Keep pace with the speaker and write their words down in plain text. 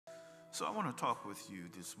So I want to talk with you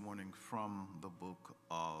this morning from the book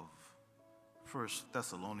of First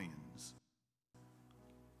Thessalonians,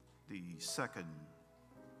 the second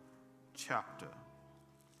chapter.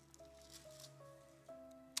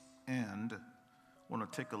 And I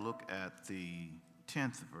want to take a look at the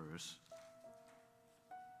 10th verse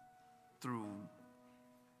through,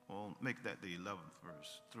 well, make that the 11th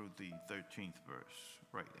verse through the 13th verse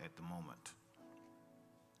right at the moment.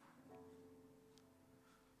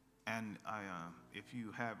 And if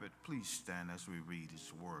you have it, please stand as we read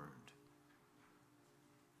His word.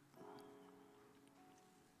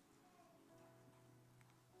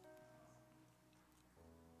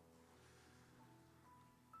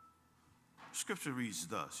 Scripture reads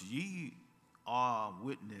thus: Ye are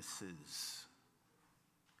witnesses,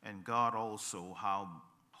 and God also, how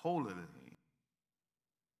holily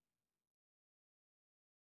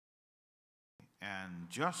and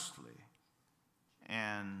justly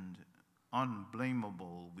and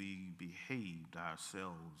unblameable we behaved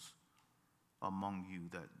ourselves among you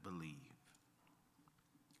that believe.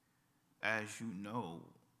 As you know,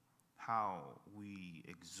 how we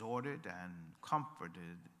exhorted and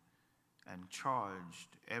comforted and charged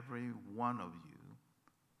every one of you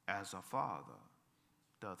as a father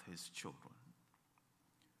doth his children,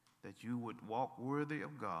 that you would walk worthy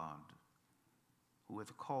of God, who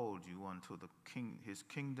hath called you unto his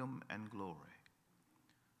kingdom and glory.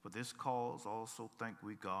 For this cause also thank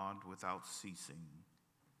we God without ceasing,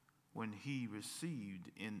 when he received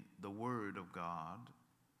in the word of God,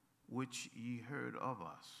 which ye heard of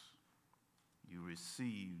us. You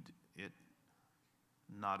received it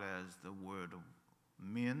not as the word of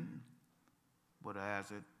men, but as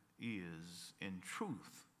it is in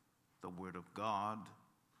truth the word of God,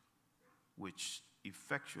 which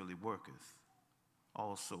effectually worketh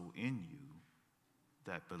also in you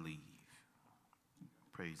that believe.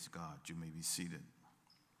 Praise God. You may be seated.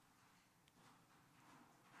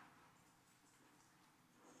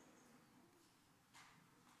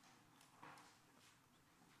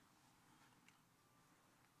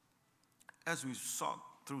 As we sought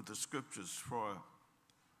through the scriptures for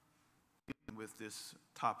dealing with this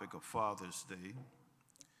topic of Father's Day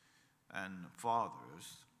and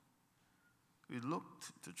fathers, we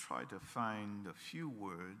looked to try to find a few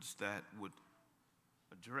words that would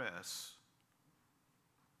address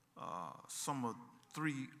some of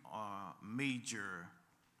three major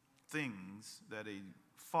things that a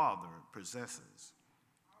father possesses.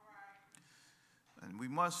 And we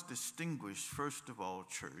must distinguish, first of all,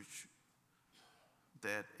 church,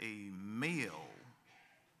 that a male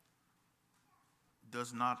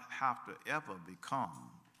does not have to ever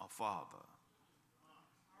become a father,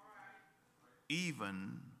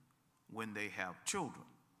 even when they have children.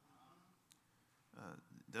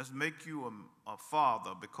 Doesn't make you a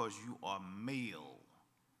father because you are male.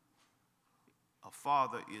 A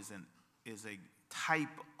father is a type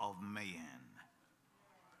of man.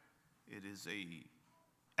 It is a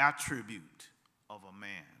attribute of a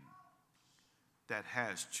man that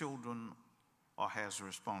has children or has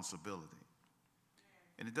responsibility.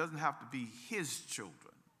 And it doesn't have to be his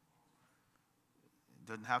children. It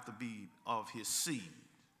doesn't have to be of his seed.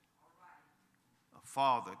 A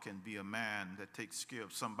father can be a man that takes care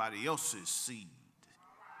of somebody else's seed.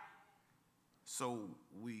 So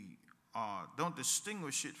we don't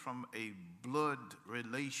distinguish it from a blood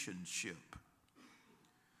relationship.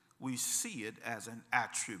 We see it as an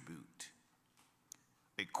attribute,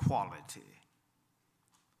 a quality.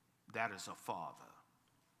 That is a father.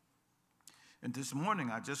 And this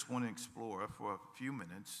morning, I just want to explore for a few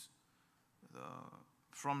minutes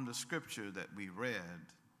from the scripture that we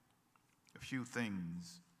read, a few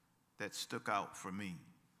things that stuck out for me.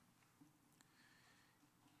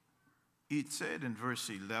 It said in verse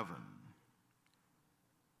 11,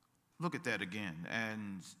 look at that again,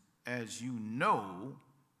 and as you know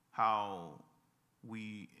how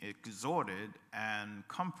we exhorted and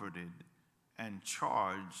comforted and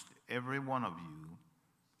charged every one of you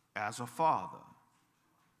as a father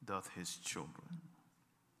doth his children.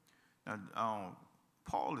 Now,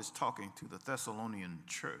 Paul is talking to the Thessalonian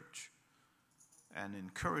church and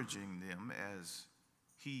encouraging them as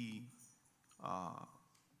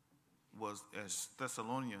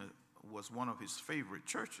Thessalonica was one of his favorite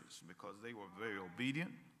churches because they were very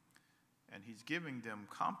obedient, and he's giving them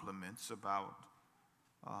compliments about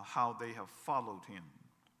how they have followed him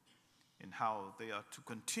and how they are to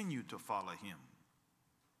continue to follow him.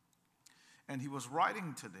 And he was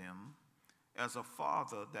writing to them as a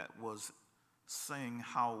father that was saying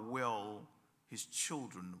how well his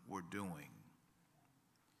children were doing.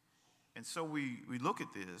 And so we look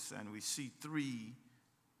at this and we see three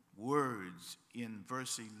words words in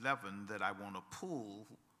verse 11 that I want to pull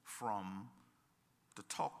from to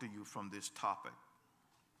talk to you from this topic.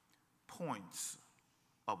 Points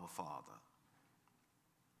of a father.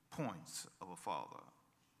 Points of a father.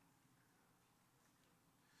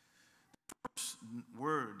 The first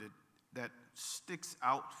word that sticks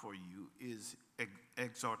out for you is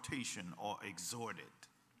exhortation or exhorted.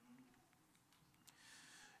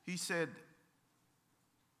 He said,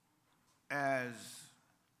 as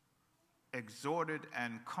exhorted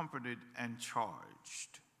and comforted and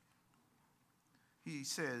charged. He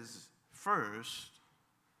says, first,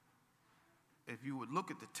 if you would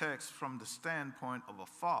look at the text from the standpoint of a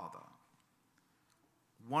father,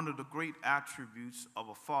 one of the great attributes of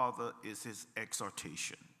a father is his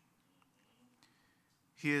exhortation.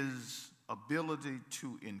 His ability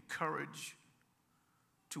to encourage,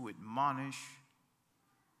 to admonish,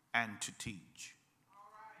 and to teach.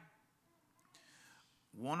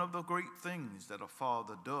 One of the great things that a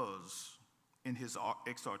father does in his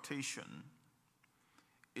exhortation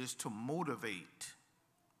is to motivate,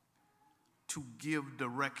 to give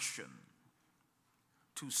direction,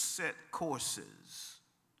 to set courses,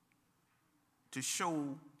 to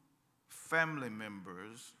show family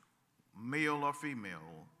members, male or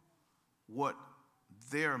female, what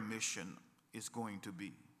their mission is going to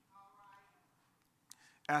be.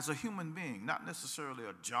 As a human being, not necessarily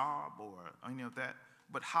a job or any of that,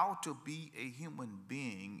 but how to be a human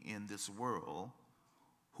being in this world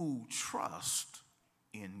who trusts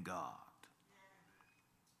in God.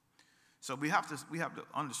 So we have to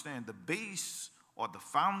understand the base or the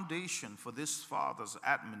foundation for this father's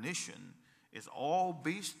admonition is all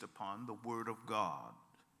based upon the Word of God.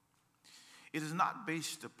 It is not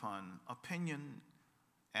based upon opinion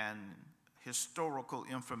and historical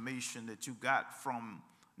information that you got from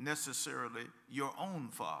necessarily your own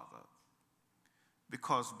father,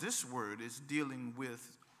 because this word is dealing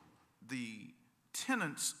with the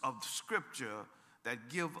tenets of Scripture that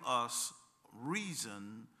give us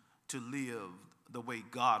reason to live the way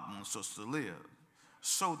God wants us to live.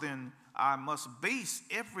 So then I must base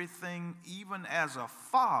everything, even as a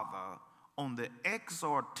father, on the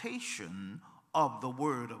exhortation of the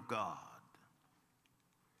Word of God.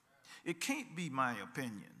 It can't be my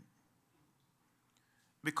opinion,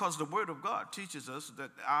 because the Word of God teaches us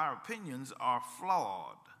that our opinions are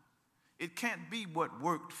flawed. It can't be what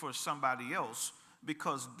worked for somebody else,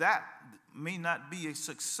 because that may not be as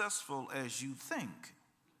successful as you think.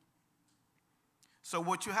 So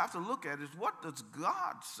what you have to look at is, what does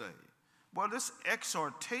God say? Well, this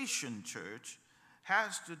exhortation, church,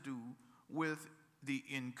 has to do with the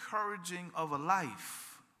encouraging of a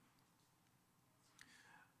life.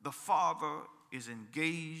 The father is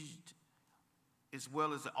engaged, as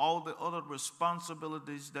well as all the other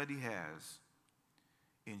responsibilities that he has,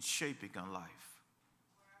 in shaping a life.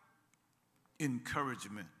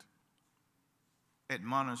 Encouragement,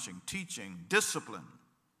 admonishing, teaching, discipline.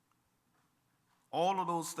 All of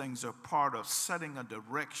those things are part of setting a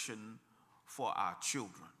direction for our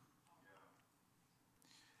children.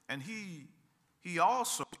 And he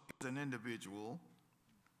also is an individual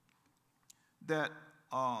that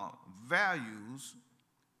values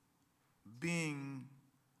being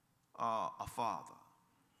a father.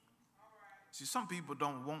 See, some people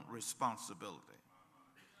don't want responsibility.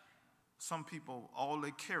 Some people, all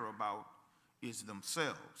they care about is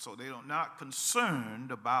themselves. So they are not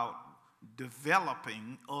concerned about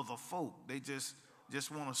developing other folk. They just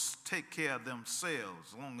want to take care of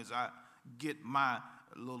themselves. As long as I get my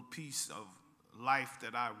little piece of life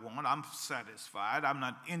that I want, I'm satisfied. I'm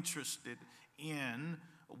not interested in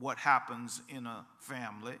what happens in a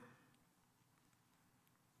family.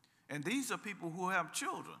 And these are people who have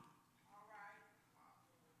children.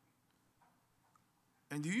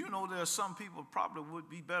 And do you know there are some people probably would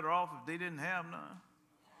be better off if they didn't have none?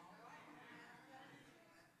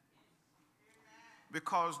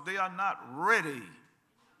 Because they are not ready.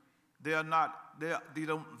 They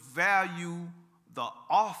don't value the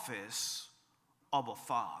office of a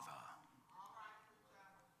father.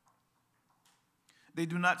 They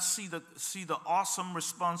do not see the awesome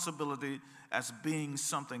responsibility as being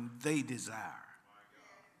something they desire.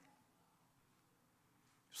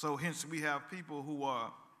 So hence we have people who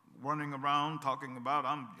are running around talking about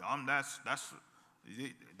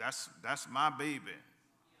that's my baby.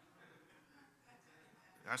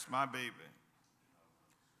 That's my baby.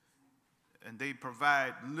 And they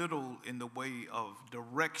provide little in the way of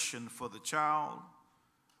direction for the child.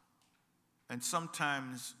 And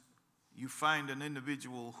sometimes you find an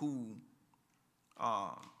individual who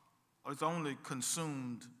is only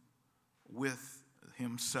consumed with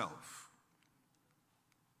himself.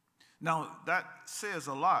 Now, that says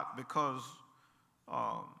a lot because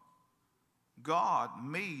God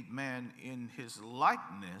made man in his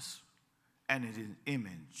likeness and in his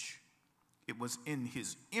image. It was in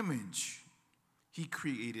his image he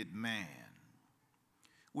created man,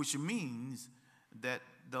 which means that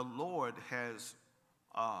the Lord has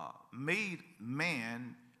made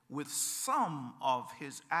man with some of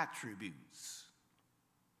his attributes.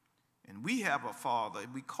 And we have a Father,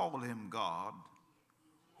 we call him God,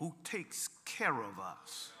 who takes care of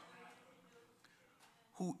us,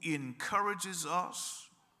 who encourages us,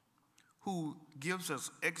 who gives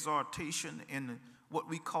us exhortation in what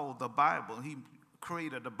we call the Bible. He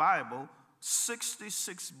created the Bible,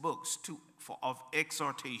 66 books of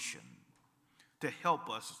exhortation to help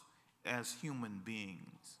us as human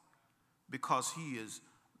beings, because he is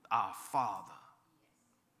our Father,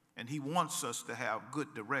 and he wants us to have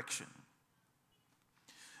good direction.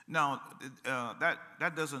 Now,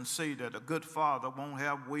 that doesn't say that a good father won't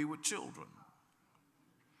have wayward children,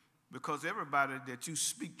 because everybody that you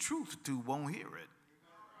speak truth to won't hear it.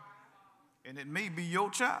 And it may be your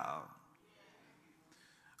child,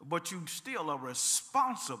 but you still are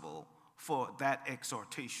responsible for that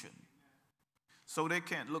exhortation. So they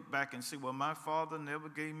can't look back and say, well, my father never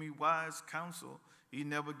gave me wise counsel. He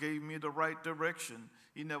never gave me the right direction.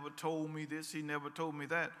 He never told me this. He never told me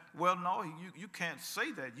that. Well, no, you can't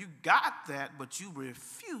say that. You got that, but you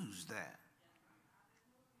refuse that.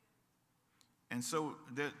 And so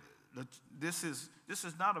this is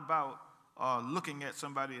not about looking at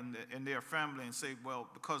somebody in their family and say, well,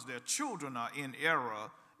 because their children are in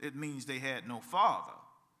error, it means they had no father.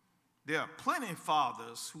 There are plenty of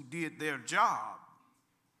fathers who did their job.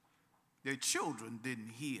 Their children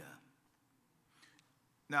didn't hear.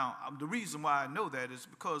 Now, the reason why I know that is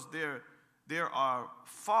because there are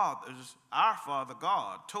fathers. Our Father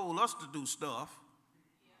God told us to do stuff.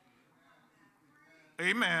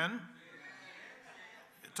 Amen.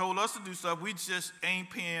 He told us to do stuff. We just ain't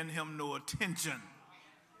paying him no attention.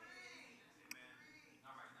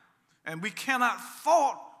 And we cannot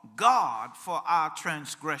fault God for our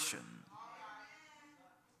transgression.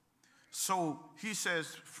 So he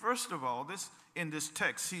says, first of all, in this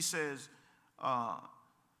text, he says,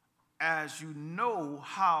 as you know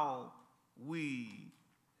how we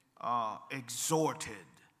exhorted.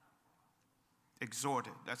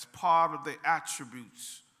 That's part of the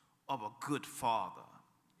attributes of a good father.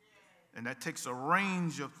 And that takes a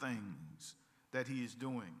range of things that he is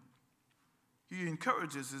doing. He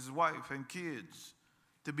encourages his wife and kids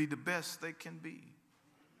to be the best they can be.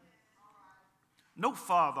 No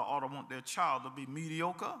father ought to want their child to be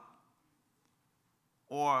mediocre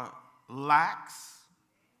or lax.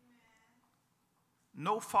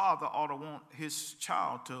 No father ought to want his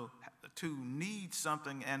child to need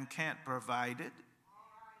something and can't provide it.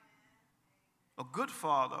 A good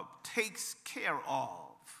father takes care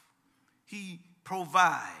of. He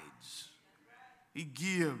provides. He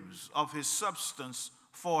gives of his substance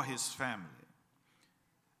for his family.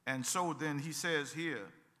 And so then he says here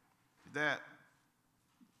that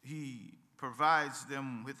he provides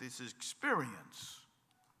them with his experience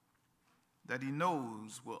that he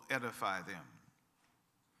knows will edify them.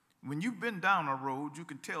 When you've been down a road, you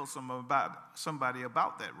can tell somebody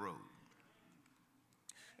about that road.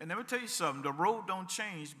 And let me tell you something, the road don't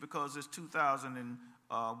change because it's 2000 and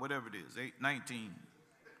whatever it is, 19.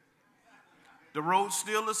 The road's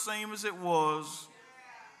still the same as it was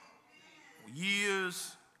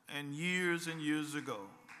years and years and years ago.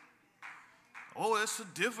 Oh, it's a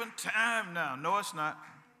different time now. No, it's not.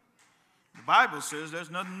 The Bible says there's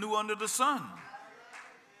nothing new under the sun.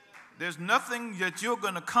 There's nothing that you're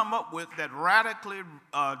going to come up with that radically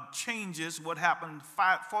changes what happened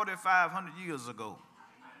 4,500 years ago.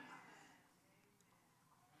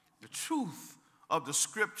 The truth of the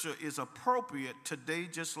scripture is appropriate today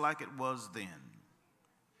just like it was then.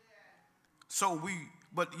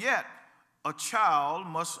 But yet, a child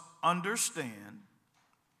must understand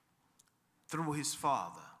through his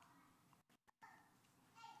father.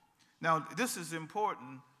 Now, this is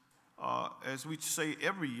important, as we say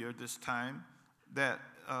every year this time, that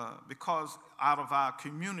because out of our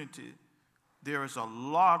community, there is a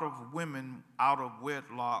lot of women out of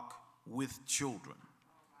wedlock with children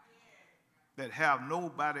that have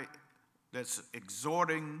nobody that's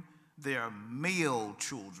exhorting their male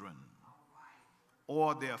children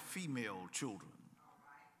or their female children.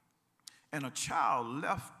 And a child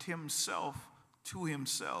left himself to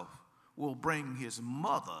himself will bring his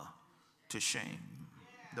mother to shame,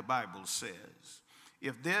 the Bible says.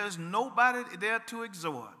 If there's nobody there to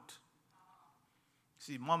exhort,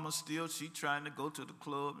 see, mama's still, she's trying to go to the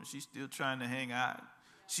club and she's still trying to hang out.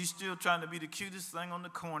 She's still trying to be the cutest thing on the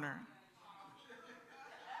corner.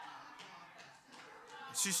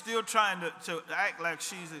 She's still trying to act like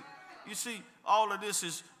she's a, you see, all of this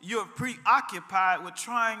is, you're preoccupied with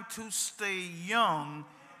trying to stay young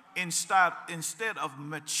instead of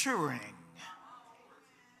maturing.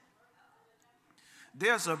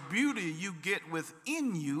 There's a beauty you get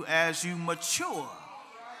within you as you mature.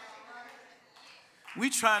 We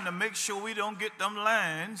trying to make sure we don't get them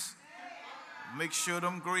lines, make sure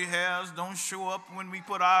them gray hairs don't show up when we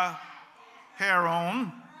put our hair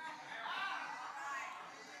on.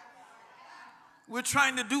 We're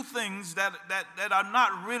trying to do things that are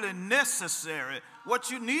not really necessary. What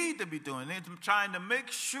you need to be doing is trying to make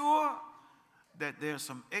sure that there's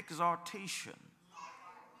some exaltation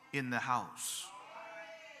in the house.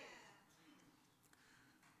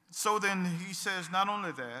 So then he says not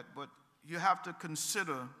only that, but you have to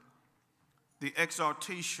consider the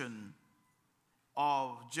exaltation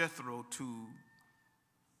of Jethro to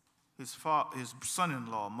his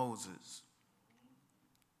son-in-law, Moses.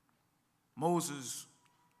 Moses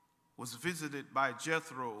was visited by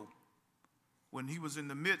Jethro when he was in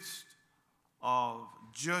the midst of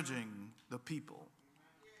judging the people.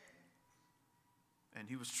 And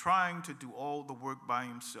he was trying to do all the work by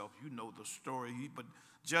himself. You know the story. But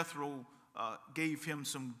Jethro gave him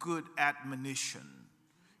some good admonition.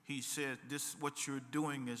 He said, this, what you're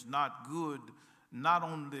doing is not good, not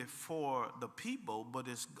only for the people, but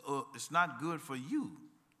it's not good for you,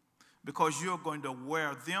 because you're going to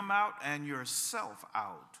wear them out and yourself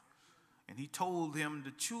out. And he told him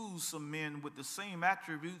to choose some men with the same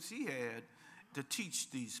attributes he had to teach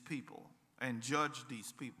these people and judge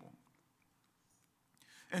these people.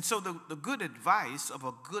 And so the good advice of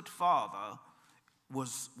a good father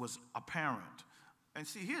was apparent. And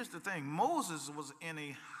see, here's the thing. Moses was in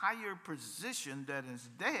a higher position than his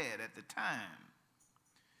dad at the time.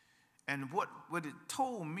 And what it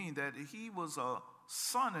told me that he was a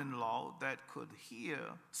son-in-law that could hear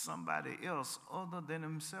somebody else other than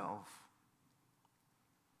himself.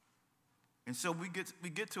 And so we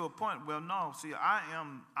get to a point, well, no, see, I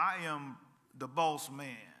am the boss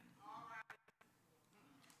man.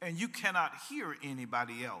 And you cannot hear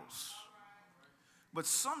anybody else. But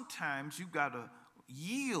sometimes you got to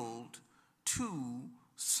yield to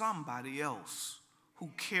somebody else who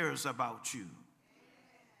cares about you.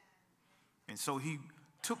 And so he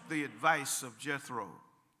took the advice of Jethro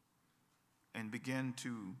and began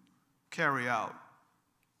to carry out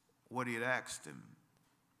what he had asked him.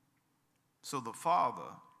 So the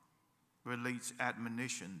father relates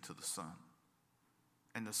admonition to the son,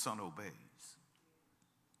 and the son obeys.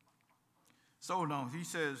 So now he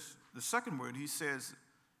says, the second word he says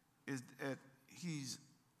is that he's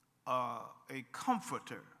a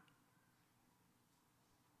comforter.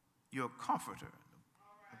 You're a comforter.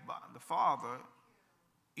 The father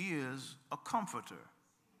is a comforter.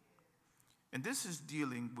 And this is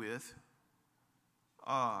dealing with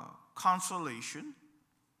consolation.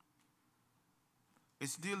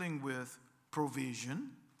 It's dealing with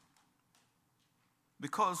provision.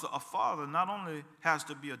 Because a father not only has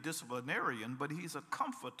to be a disciplinarian, but he's a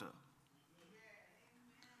comforter.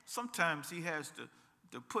 Sometimes he has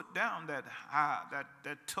to put down that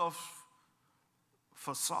tough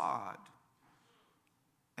facade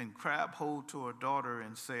and grab hold to a daughter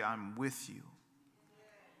and say, I'm with you.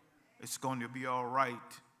 It's going to be all right.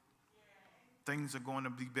 Things are going to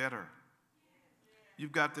be better. You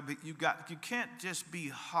can't just be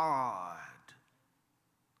hard.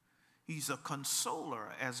 He's a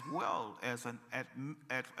consoler as well as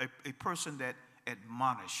a person that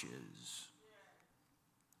admonishes.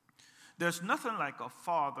 There's nothing like a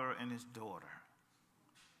father and his daughter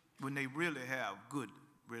when they really have good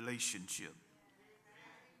relationship.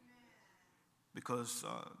 Because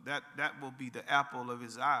that will be the apple of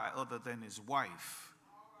his eye other than his wife.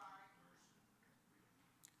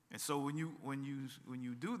 And so when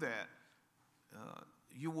you do that,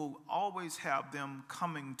 you will always have them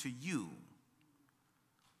coming to you,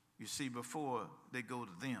 you see, before they go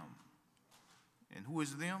to them. And who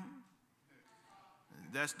is them?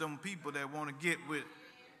 That's them people that want to get with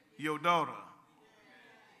your daughter.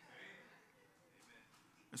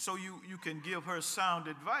 And so you can give her sound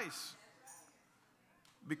advice,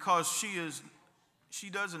 because she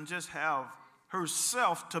doesn't just have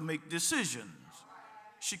herself to make decisions.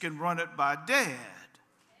 She can run it by dad.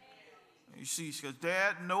 You see, because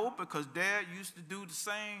dad, no, because dad used to do the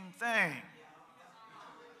same thing.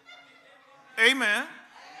 Amen.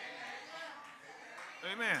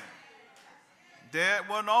 Amen. Dad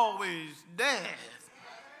wasn't always dad.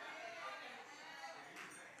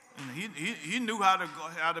 And he knew how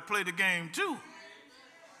to play the game too.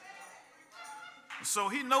 So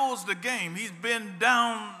he knows the game. He's been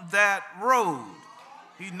down that road.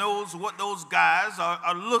 He knows what those guys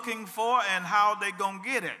are looking for and how they're going to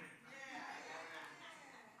get it.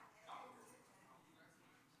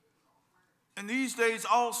 And these days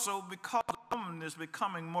also, because the woman is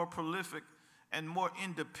becoming more prolific and more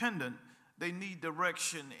independent, they need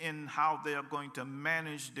direction in how they are going to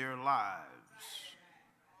manage their lives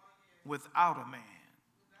without a man.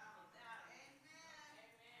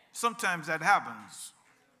 Sometimes that happens.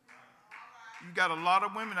 You got a lot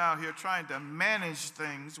of women out here trying to manage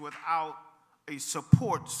things without a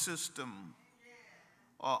support system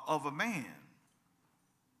of a man.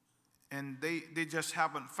 And they just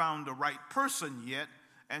haven't found the right person yet.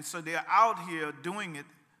 And so they're out here doing it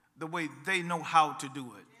the way they know how to do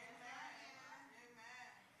it.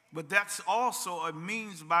 But that's also a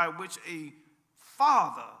means by which a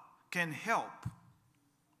father can help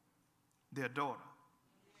their daughter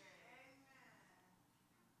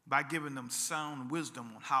by giving them sound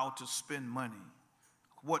wisdom on how to spend money,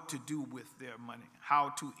 what to do with their money, how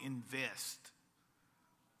to invest.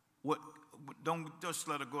 Don't just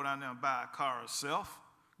let her go down there and buy a car herself.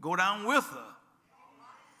 Go down with her.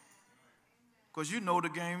 Because you know the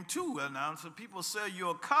game too. And now, so people sell you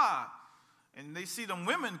a car, and they see them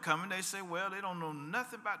women coming, they say, well, they don't know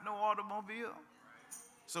nothing about no automobile.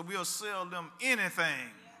 So we'll sell them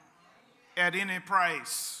anything at any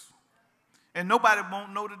price. And nobody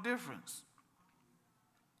won't know the difference.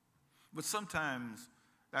 But sometimes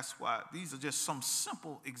that's why these are just some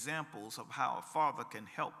simple examples of how a father can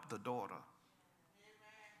help the daughter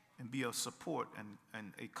and be a support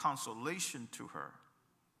and a consolation to her.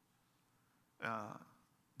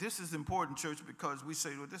 This is important, church, because we say,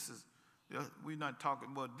 well, we're not talking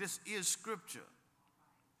about, this is Scripture.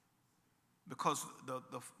 Because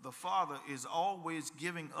the Father is always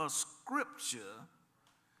giving us Scripture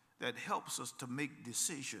that helps us to make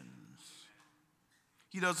decisions.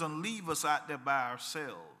 He doesn't leave us out there by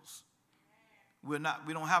ourselves. We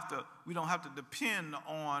don't have to depend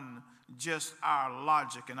on just our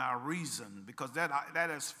logic and our reason, because that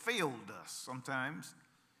has failed us sometimes,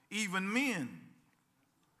 even men.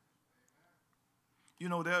 You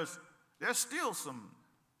know, there's still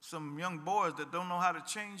some young boys that don't know how to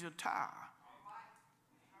change a tire.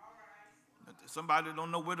 Somebody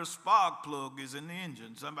don't know where the spark plug is in the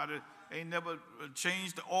engine. Somebody ain't never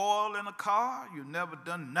changed the oil in a car. You've never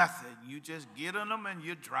done nothing. You just get in them and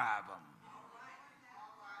you drive them.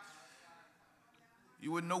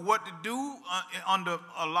 You wouldn't know what to do under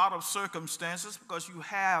a lot of circumstances because you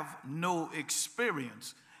have no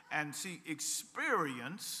experience. And see,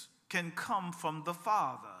 experience can come from the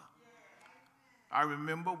Father. I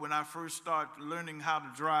remember when I first started learning how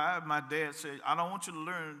to drive, my dad said, I don't want you to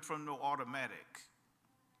learn from no automatic.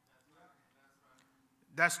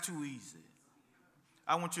 That's too easy.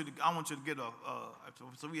 I want you to get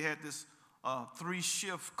so we had this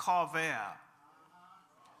 3-shift Corvair.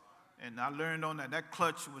 And I learned on that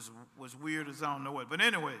clutch was weird as I don't know what. But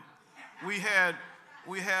anyway, we had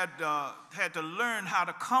to learn how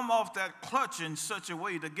to come off that clutch in such a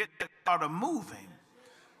way to get that car to moving.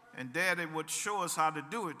 And Daddy would show us how to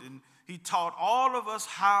do it. And he taught all of us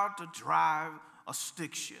how to drive a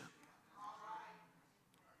stick shift.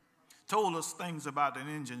 Told us things about the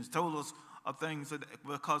engines, told us things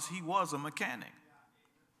because he was a mechanic.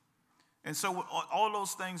 And so all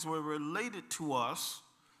those things were related to us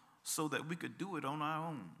so that we could do it on our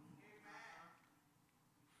own.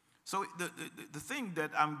 So the thing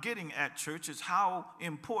that I'm getting at, church, is how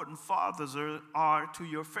important fathers are to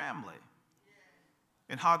your family.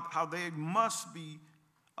 And how they must be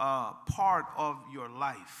part of your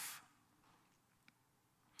life.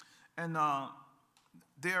 And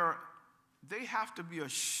they have to be a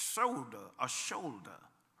shoulder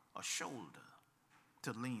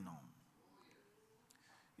to lean on.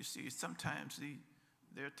 You see, sometimes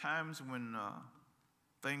there are times when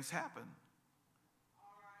things happen.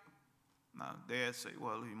 Now, Dad say,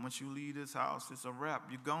 well, once you leave this house, it's a wrap,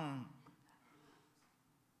 you're gone.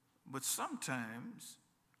 But sometimes,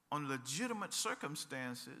 on legitimate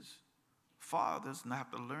circumstances, fathers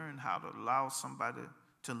have to learn how to allow somebody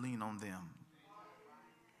to lean on them.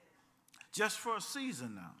 Just for a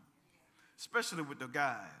season now, especially with the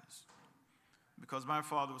guys. Because my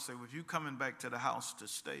father would say, well, if you're coming back to the house to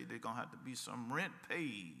stay, there's going to have to be some rent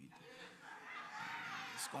paid.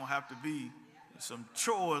 It's going to have to be some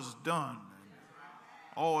chores done,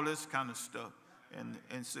 and all this kind of stuff.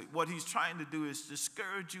 And so what he's trying to do is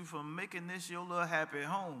discourage you from making this your little happy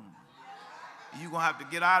home. You're going to have to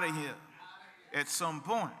get out of here at some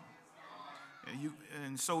point.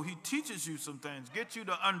 And so he teaches you some things, get you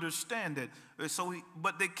to understand it.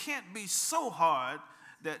 But they can't be so hard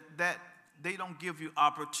that they don't give you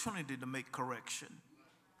opportunity to make correction.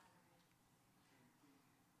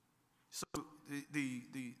 So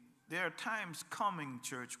there are times coming,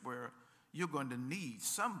 church, where you're going to need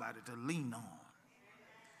somebody to lean on.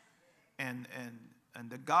 And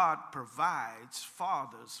the God provides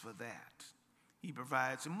fathers for that. He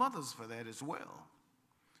provides mothers for that as well.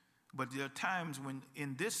 But there are times when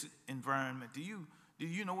in this environment, do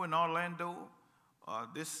you know in Orlando,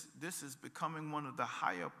 this is becoming one of the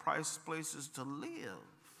higher priced places to live.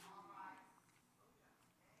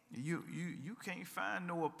 You can't find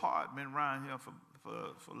no apartment around here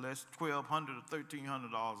for less $1,200 or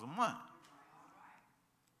 $1,300 a month.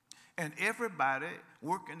 And everybody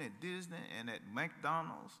working at Disney and at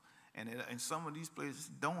McDonald's and some of these places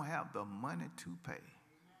don't have the money to pay.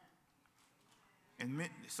 And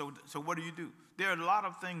so what do? There are a lot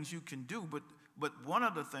of things you can do, but one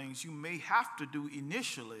of the things you may have to do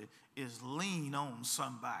initially is lean on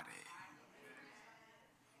somebody.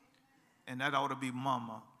 And that ought to be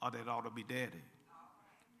mama or that ought to be daddy.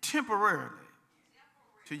 Temporarily,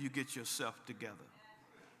 till you get yourself together.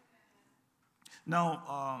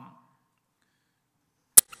 Now,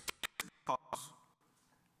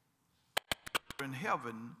 in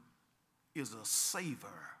heaven is a saver.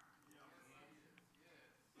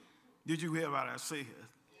 Did you hear what I said?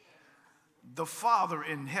 The Father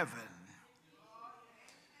in heaven.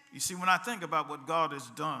 You see, when I think about what God has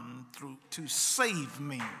done to save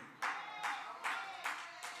me,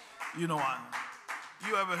 you know,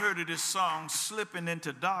 you ever heard of this song, Slipping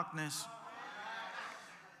into Darkness?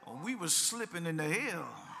 Well, we were slipping into hell,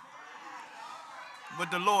 but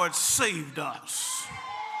the Lord saved us.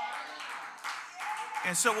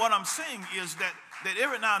 And so what I'm saying is that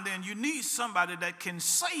every now and then you need somebody that can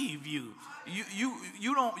save you.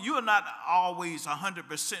 You're not always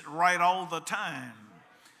 100% right all the time,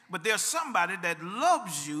 but there's somebody that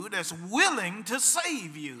loves you, that's willing to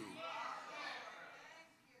save you.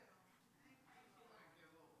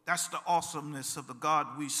 That's the awesomeness of the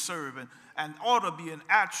God we serve, and ought to be an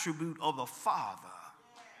attribute of the Father.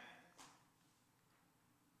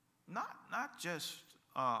 Not just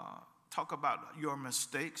talk about your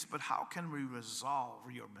mistakes, but how can we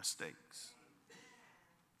resolve your mistakes?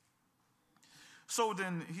 So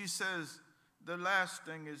then he says the last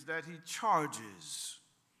thing is that he charges.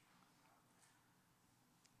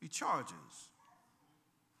 He charges.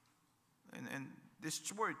 And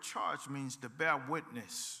this word charge means to bear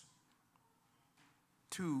witness,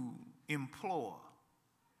 to implore.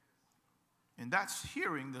 And that's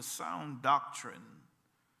hearing the sound doctrine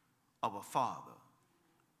of a father.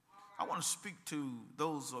 I want to speak to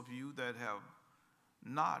those of you that have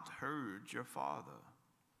not heard your father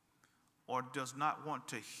or does not want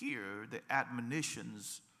to hear the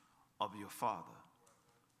admonitions of your father.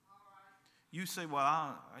 You say,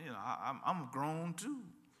 well, I'm grown too.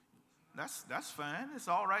 That's fine. It's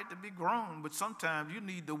all right to be grown, but sometimes you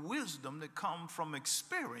need the wisdom that comes from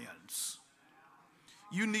experience.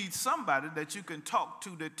 You need somebody that you can talk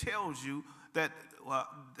to that tells you that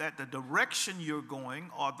the direction you're going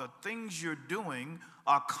or the things you're doing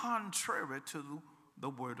are contrary to the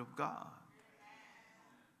Word of God.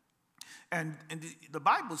 And the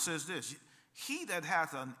Bible says this, he that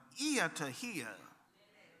hath an ear to hear,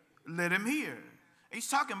 let him hear. He's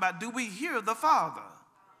talking about, do we hear the Father?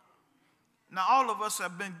 Now, all of us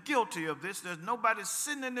have been guilty of this. There's nobody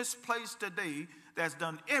sitting in this place today that's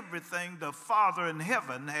done everything the Father in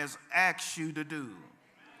heaven has asked you to do.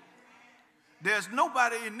 There's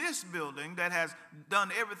nobody in this building that has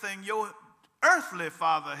done everything your earthly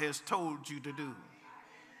father has told you to do.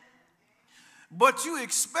 But you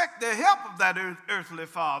expect the help of that earthly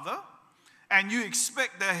father, and you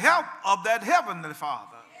expect the help of that heavenly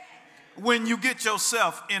father when you get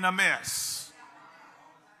yourself in a mess.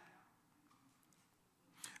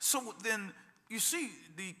 So then you see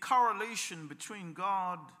the correlation between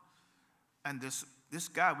God and this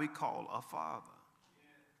guy we call a father.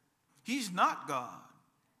 He's not God,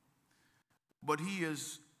 but he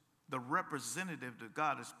is the representative that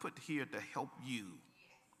God has put here to help you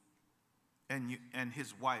and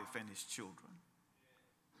his wife and his children.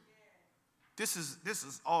 This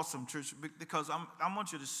is awesome, church, because I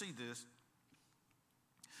want you to see this.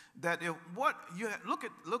 That if what you look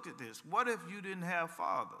at this. What if you didn't have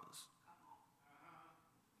fathers?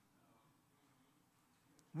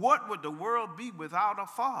 What would the world be without a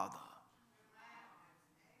father?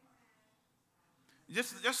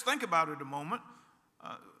 Just think about it a moment.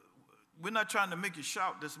 We're not trying to make you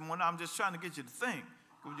shout this morning. I'm just trying to get you to think.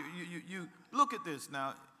 You look at this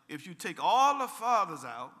now. if you take all the fathers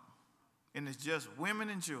out and it's just women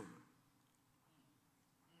and children.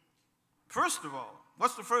 First of all,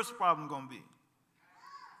 what's the first problem going to be?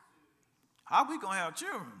 How are we going to have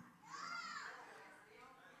children?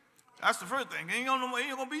 That's the first thing. Ain't going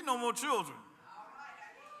to be no more children.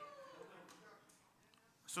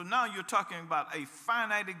 So now you're talking about a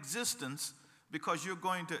finite existence because you're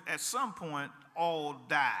going to, at some point, all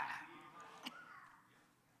die.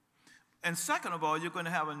 And second of all, you're going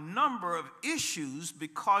to have a number of issues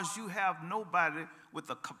because you have nobody with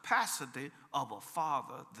the capacity of a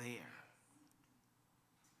father there.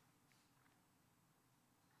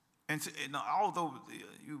 And although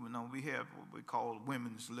we have what we call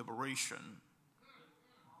women's liberation,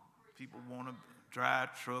 people want to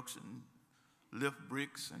drive trucks and lift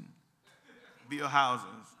bricks and build houses.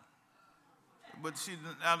 But see,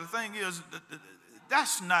 now the thing is,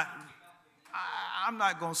 that's not, I'm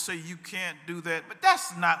not going to say you can't do that, but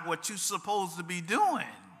that's not what you're supposed to be doing.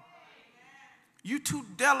 You're too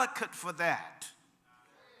delicate for that.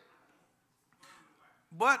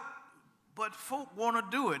 But folk want to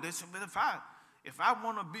do it. They say, but if I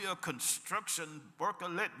want to be a construction worker,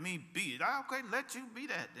 let me be it. Okay, let you be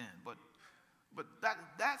that then. But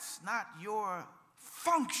that's not your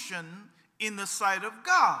function in the sight of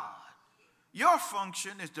God. Your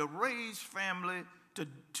function is to raise family,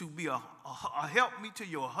 to be a helpmeet to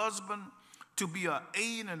your husband, to be an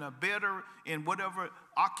aid and a better in whatever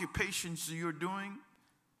occupations you're doing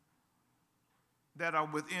that are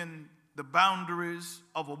within the boundaries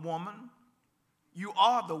of a woman. You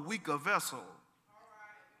are the weaker vessel.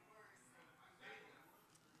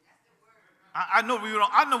 I know we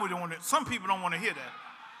don't want to. Some people don't want to hear that.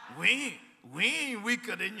 We ain't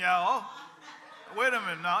weaker than y'all. Wait a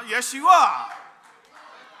minute now. Yes, you are.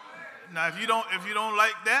 Now, if you don't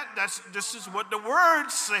like that, this is what the word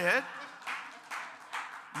said.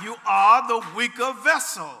 You are the weaker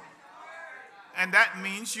vessel, and that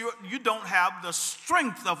means you don't have the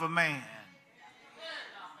strength of a man.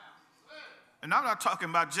 And I'm not talking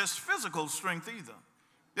about just physical strength either.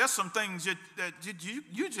 There's some things that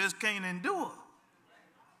you just can't endure.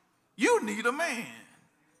 You need a man.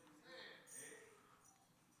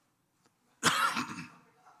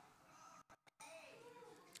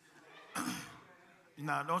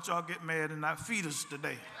 Now, don't y'all get mad and not feed us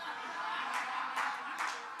today.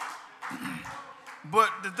 But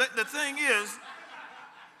the thing is,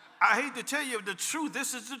 I hate to tell you the truth.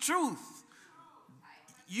 This is the truth.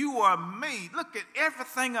 You are made. Look at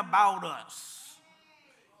everything about us.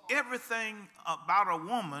 Everything about a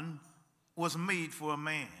woman was made for a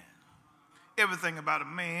man. Everything about a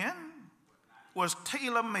man was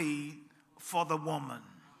tailor-made for the woman.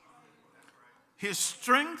 His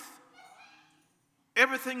strength,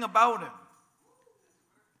 everything about him.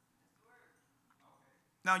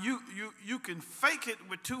 Now, you can fake it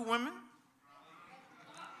with two women,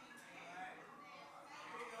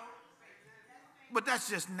 but that's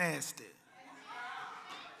just nasty.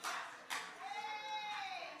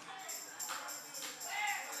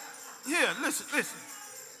 Here, listen.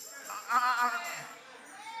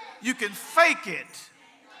 You can fake it,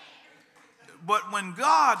 but when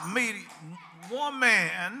God made one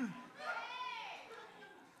man,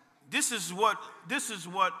 this is what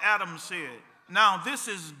Adam said. Now this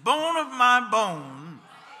is bone of my bone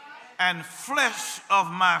and flesh of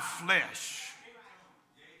my flesh.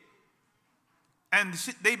 And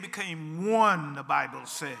they became one, the Bible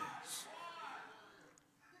says.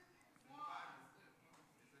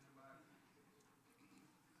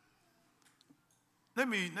 Let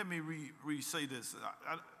me re-say this.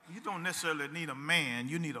 You don't necessarily need a man,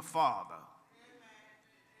 you need a father.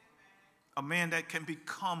 A man that can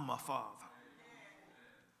become a father.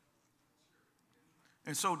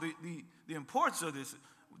 And so the importance of this,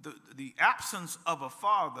 the absence of a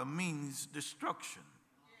father means destruction.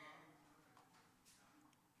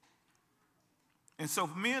 And so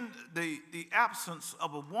for men, the absence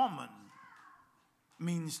of a woman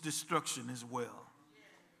means destruction as well.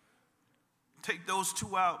 Take those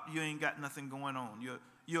two out, you ain't got nothing going on.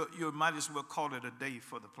 You might as well call it a day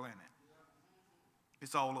for the planet.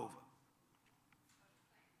 It's all over.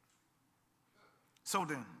 So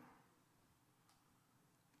then,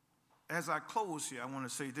 as I close here, I want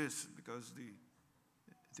to say this because the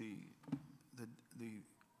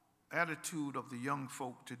attitude of the young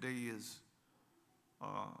folk today is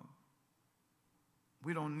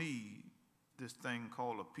we don't need this thing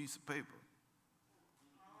called a piece of paper.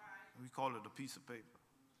 We call it a piece of paper.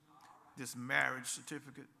 This marriage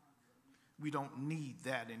certificate, we don't need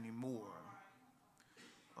that anymore.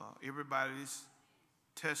 Everybody's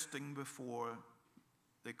testing before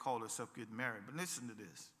they call themselves getting married. But listen to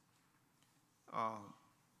this.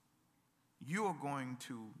 You are going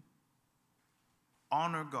to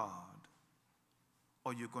honor God,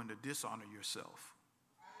 or you're going to dishonor yourself.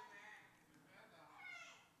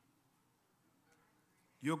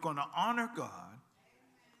 You're going to honor God,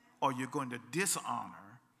 or you're going to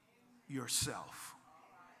dishonor yourself.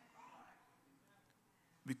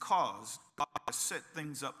 Because God has set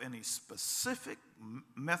things up in a specific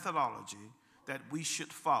methodology that we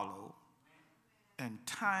should follow, and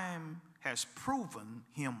time has proven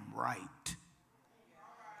him right.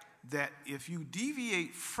 That if you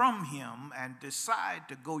deviate from him and decide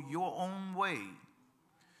to go your own way,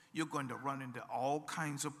 you're going to run into all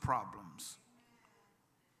kinds of problems.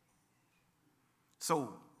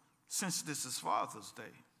 So, since this is Father's Day,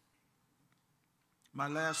 my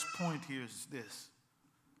last point here is this.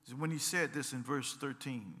 Is when he said this in verse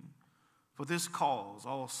 13, for this cause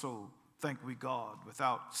also thank we God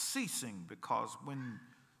without ceasing, because when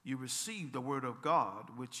you received the word of God,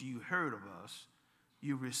 which you heard of us,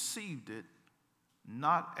 you received it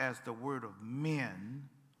not as the word of men,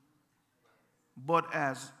 but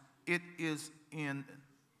as it is in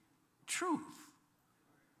truth,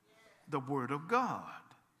 the word of God,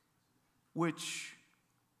 which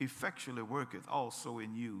effectually worketh also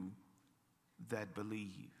in you that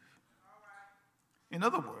believe. In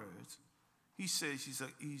other words, he says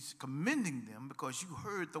he's commending them because you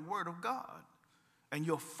heard the word of God and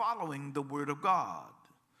you're following the word of God.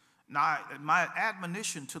 Now, my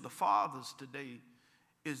admonition to the fathers today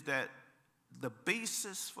is that the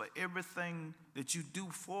basis for everything that you do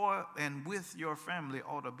for and with your family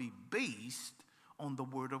ought to be based on the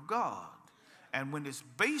word of God. And when it's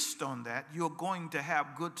based on that, you're going to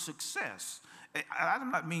have good success. I do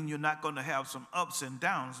not mean you're not going to have some ups and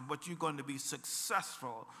downs, but you're going to be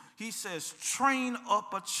successful. He says, train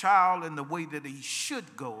up a child in the way that he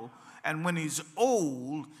should go, and when he's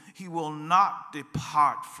old, he will not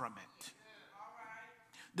depart from it.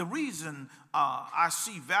 The reason I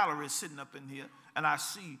see Valerie sitting up in here, and I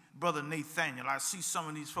see Brother Nathaniel, I see some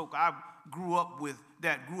of these folk I grew up with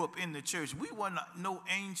that grew up in the church. We weren't no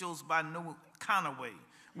angels by no kind of way.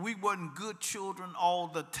 We weren't good children all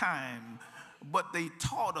the time, but they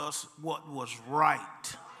taught us what was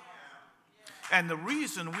right. And the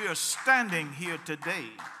reason we are standing here today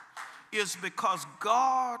is because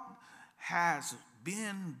God has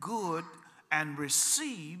been good and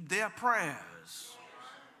received their prayers.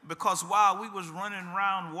 Because while we was running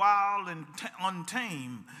around wild and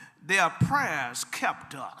untamed, their prayers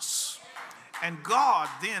kept us. And God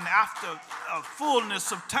then, after a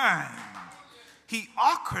fullness of time, he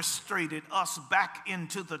orchestrated us back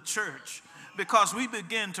into the church because we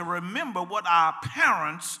began to remember what our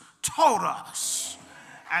parents taught us.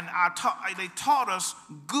 And they taught us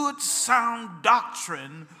good, sound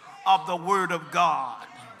doctrine of the Word of God.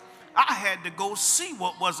 I had to go see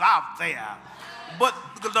what was out there. But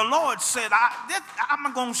the Lord said,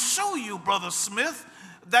 I'm going to show you, Brother Smith,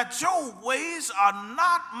 that your ways are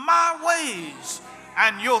not my ways,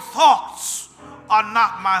 and your thoughts are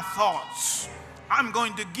not my thoughts. I'm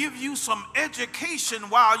going to give you some education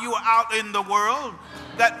while you're out in the world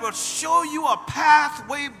that will show you a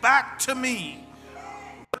pathway back to me.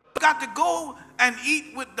 You got to go and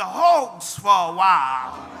eat with the hogs for a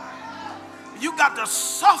while. You got to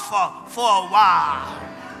suffer for a while.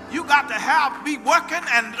 You got to be working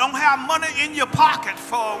and don't have money in your pocket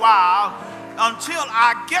for a while until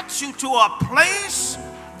I get you to a place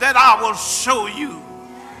that I will show you.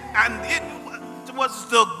 And it was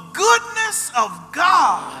the goodness of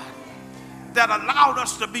God that allowed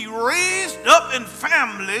us to be raised up in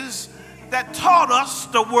families that taught us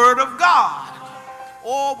the Word of God.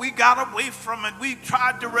 Oh, we got away from it. We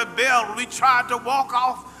tried to rebel. We tried to walk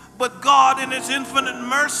off. But God, in his infinite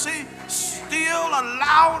mercy, still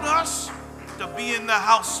allowed us to be in the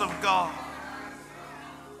house of God.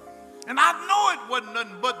 And I know it wasn't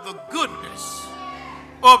nothing but the goodness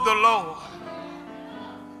of the Lord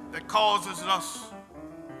that causes us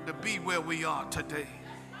to be where we are today.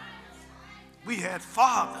 We had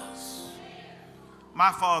fathers.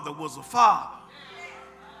 My father was a father,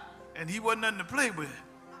 and he wasn't nothing to play with.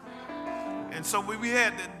 And so we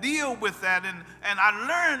had to deal with that, and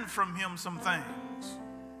I learned from him some things.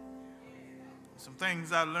 Some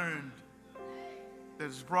things I learned that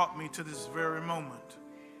has brought me to this very moment.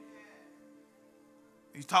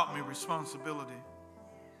 He taught me responsibility.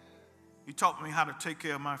 He taught me how to take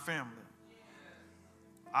care of my family.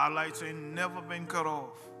 Our lights ain't never been cut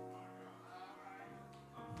off.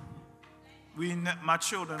 My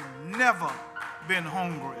children never been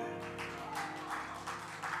hungry.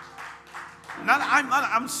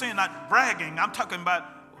 I'm saying not bragging. I'm talking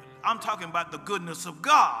about the goodness of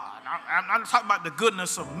God. I'm not talking about the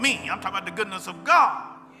goodness of me. I'm talking about the goodness of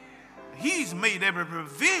God. He's made every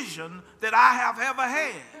provision that I have ever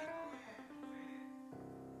had.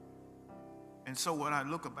 And so when I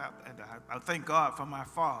look about that, I thank God for my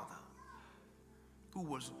father,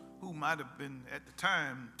 who might have been at the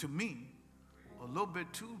time to me a little bit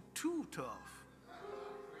too tough.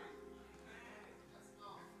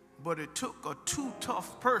 But it took a too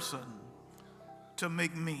tough person to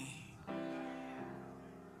make me.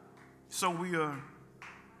 So we are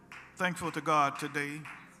thankful to God today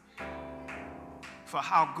for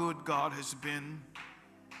how good God has been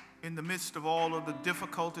in the midst of all of the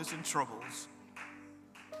difficulties and troubles.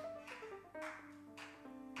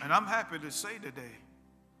 And I'm happy to say today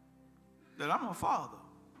that I'm a father.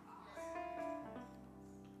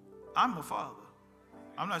 I'm a father.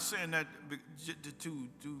 I'm not saying that to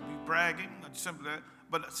be bragging or simply that,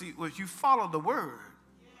 but see, if you follow the word,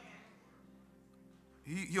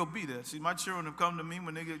 he'll be there. See, my children have come to me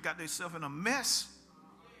when they got themselves in a mess,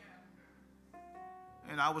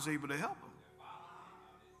 and I was able to help them.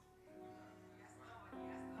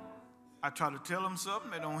 I try to tell them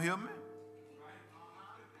something, they don't hear me.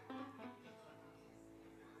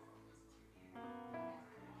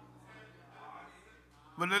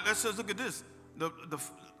 But let's just look at this.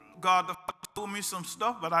 God told me some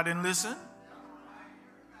stuff, but I didn't listen.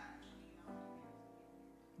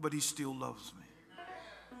 But he still loves me.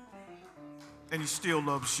 And he still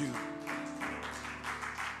loves you.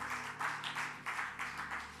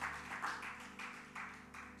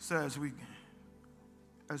 So as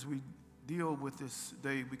we deal with this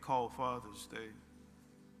day we call Father's Day,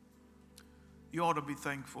 you ought to be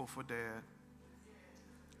thankful for Dad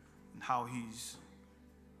and how he's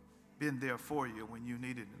been there for you when you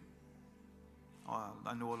needed him.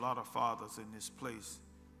 I know a lot of fathers in this place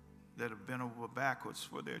that have bent over backwards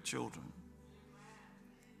for their children.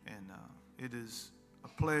 And it is a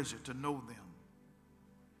pleasure to know them.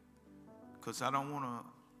 Because I don't want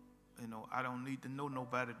to, I don't need to know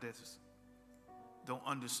nobody that don't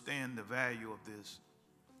understand the value of this,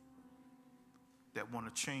 that want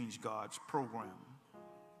to change God's program.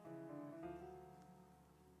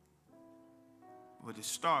 But it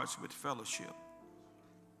starts with fellowship.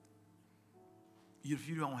 If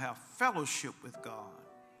you don't have fellowship with God,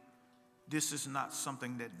 this is not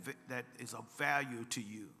something that is of value to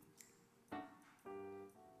you.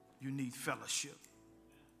 You need fellowship.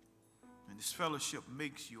 And this fellowship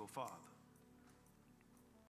makes you a father.